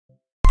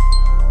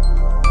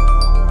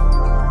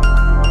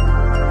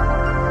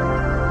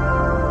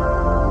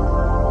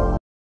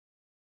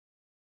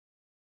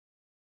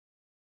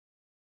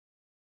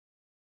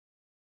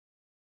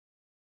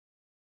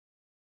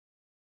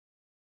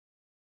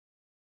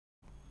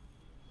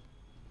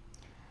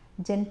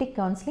Genetic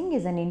counseling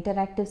is an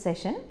interactive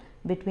session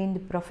between the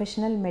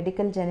professional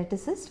medical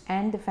geneticist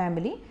and the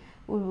family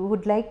who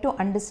would like to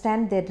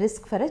understand their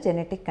risk for a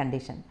genetic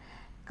condition.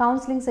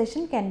 Counseling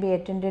session can be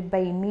attended by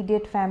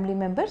immediate family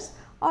members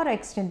or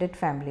extended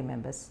family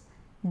members.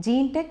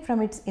 GeneTech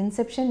from its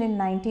inception in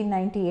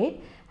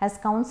 1998 has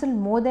counseled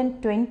more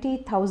than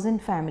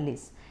 20,000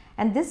 families,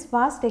 and this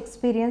vast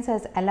experience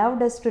has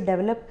allowed us to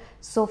develop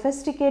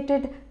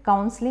sophisticated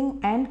counseling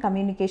and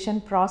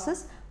communication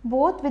process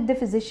both with the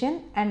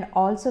physician and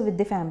also with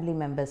the family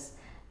members.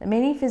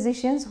 Many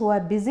physicians who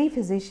are busy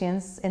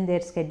physicians in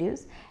their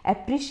schedules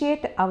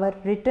appreciate our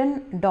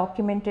written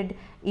documented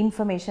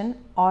information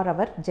or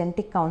our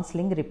genetic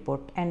counseling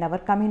report and our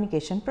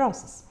communication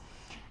process.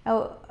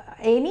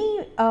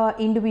 Any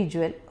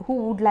individual who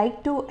would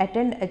like to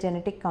attend a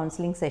genetic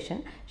counseling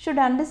session should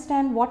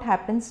understand what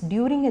happens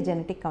during a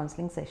genetic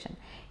counseling session.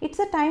 It's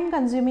a time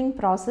consuming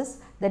process.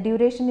 The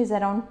duration is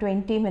around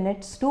 20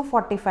 minutes to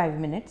 45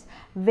 minutes,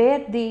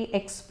 where the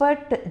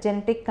expert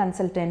genetic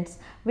consultants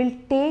will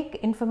take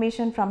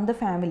information from the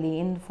family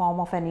in the form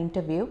of an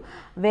interview,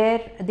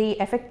 where the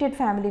affected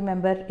family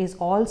member is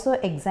also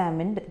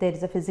examined. There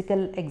is a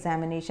physical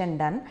examination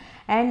done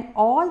and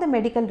all the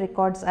medical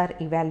records are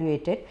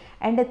evaluated,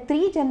 and a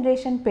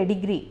 3-generation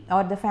pedigree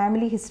or the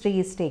family history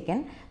is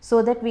taken,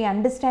 so that we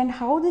understand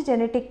how the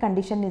genetic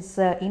condition is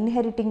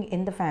inheriting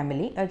in the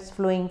family. It's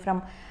flowing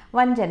from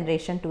one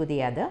generation to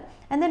the other,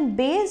 and then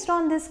based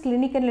on this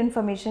clinical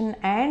information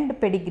and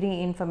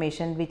pedigree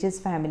information, which is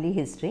family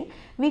history,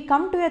 we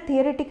come to a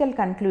theoretical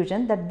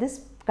conclusion that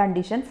this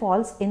condition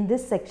falls in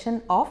this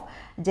section of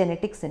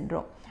genetic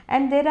syndrome.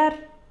 And there are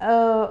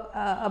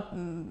a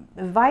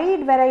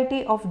wide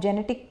variety of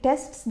genetic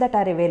tests that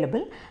are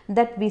available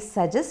that we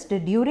suggest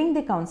during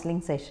the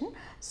counseling session,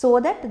 so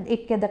that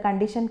the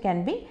condition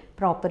can be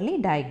properly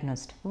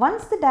diagnosed.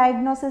 Once the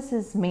diagnosis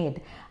is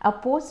made, a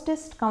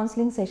post-test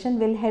counseling session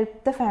will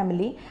help the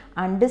family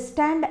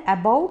understand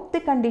about the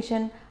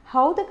condition,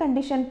 how the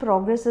condition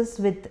progresses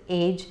with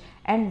age,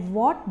 and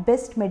what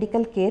best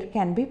medical care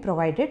can be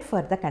provided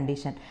for the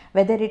condition,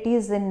 whether it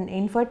is in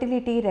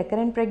infertility,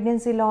 recurrent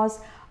pregnancy loss,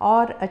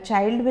 or a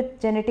child with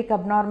genetic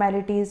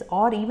abnormalities,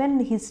 or even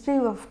history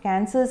of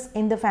cancers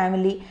in the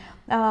family,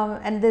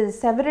 and there are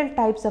several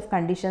types of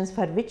conditions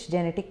for which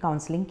genetic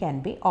counseling can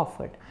be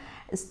offered.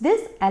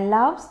 This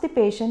allows the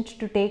patient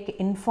to take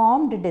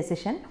informed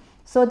decision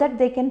so that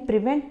they can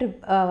prevent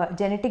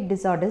genetic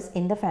disorders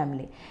in the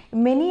family.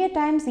 Many a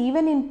times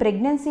even in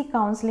pregnancy,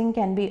 counseling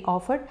can be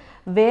offered,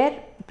 where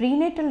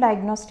prenatal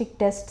diagnostic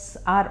tests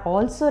are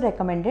also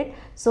recommended,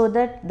 so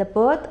that the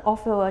birth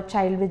of a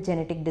child with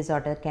genetic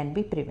disorder can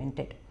be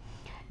prevented.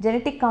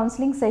 Genetic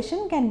counseling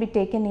session can be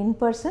taken in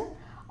person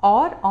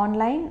or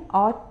online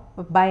or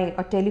by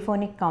a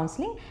telephonic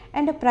counseling,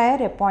 and a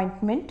prior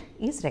appointment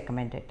is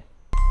recommended.